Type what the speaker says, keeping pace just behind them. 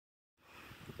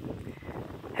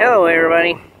Hello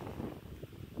everybody.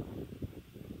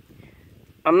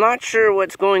 I'm not sure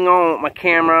what's going on with my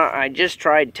camera. I just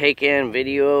tried taking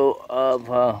video of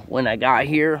when I got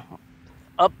here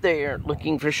up there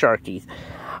looking for shark teeth.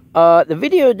 The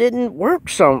video didn't work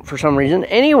for some reason.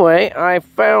 Anyway, I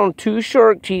found 2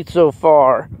 shark teeth so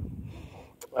far.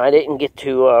 I didn't get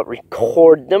to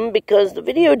record them because the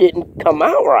video didn't come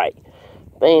out right.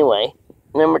 But anyway,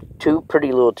 number 2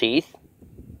 pretty little teeth.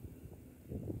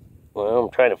 Well,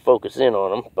 I'm trying to focus in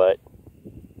on them, but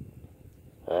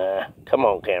come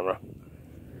on, camera.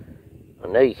 I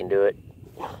know you can do it.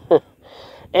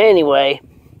 Anyway,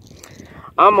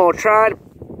 I'm going to try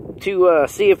to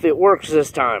see if it works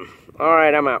this time.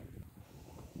 Alright, I'm out.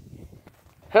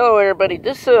 Hello, everybody.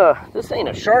 This ain't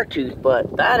a shark tooth,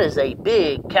 but that is a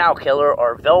big cow killer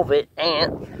or velvet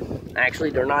ant.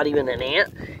 Actually, they're not even an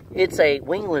ant. It's a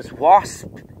wingless wasp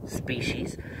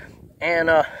species. And,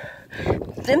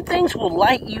 them things will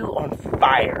light you on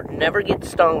fire. Never get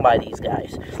stung by these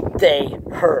guys. They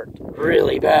hurt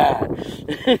really bad.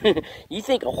 You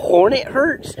think a hornet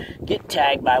hurts? Get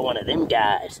tagged by one of them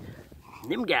guys.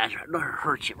 Them guys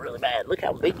hurt you really bad. Look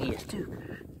how big he is, too.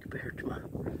 Compared to my...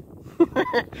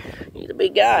 He's a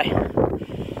big guy.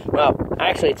 Well,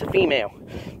 actually, it's a female.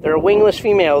 They're a wingless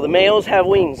female. The males have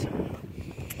wings.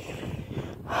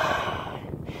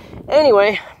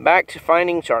 Anyway, back to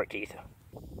finding shark teeth.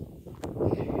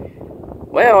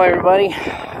 Well, everybody,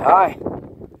 I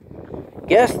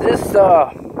guess this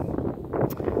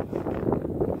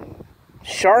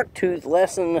shark tooth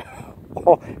lesson,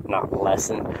 oh, not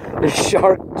lesson, this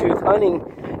shark tooth hunting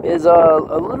is a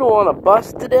little on a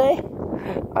bust today.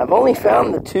 I've only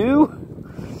found the 2,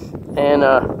 and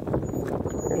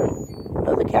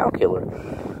another cow killer.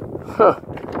 Huh.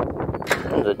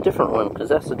 There's a different one because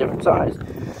that's a different size.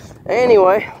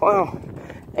 Anyway, wow,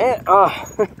 and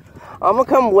I'm going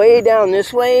to come way down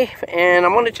this way, and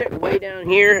I'm going to check way down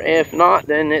here. If not,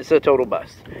 then it's a total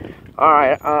bust.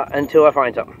 Alright, until I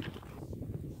find something.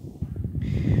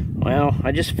 Well,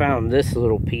 I just found this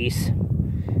little piece,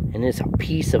 and it's a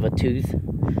piece of a tooth.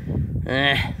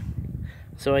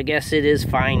 So I guess it is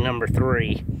find number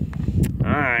 3.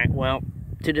 Alright, well,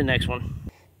 to the next one.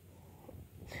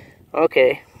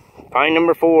 Okay, find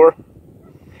number 4.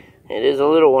 It is a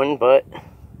little one, but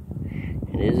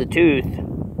it is a tooth.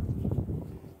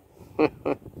 I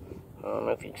don't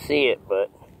know if you can see it,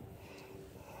 but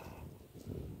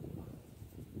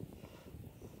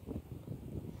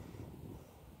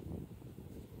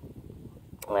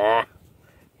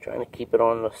trying to keep it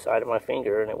on the side of my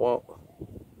finger and it won't.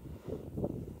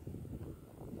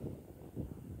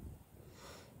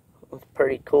 It's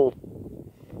pretty cool.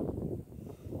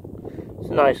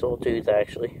 It's a nice little tooth,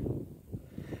 actually.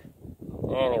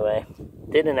 Anyway,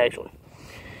 did the next one.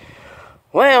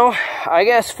 Well, I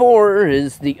guess 4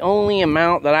 is the only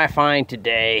amount that I find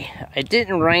today. It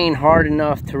didn't rain hard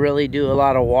enough to really do a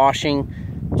lot of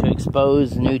washing to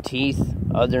expose new teeth,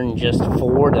 other than just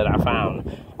 4 that I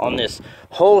found on this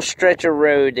whole stretch of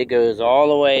road that goes all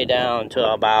the way down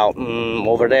to about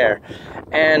over there.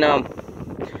 And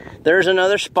there's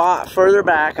another spot further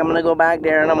back. I'm going to go back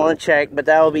there and I'm going to check, but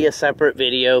that will be a separate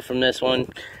video from this one,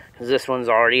 because this one's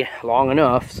already long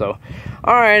enough. So,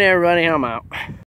 alright everybody, I'm out.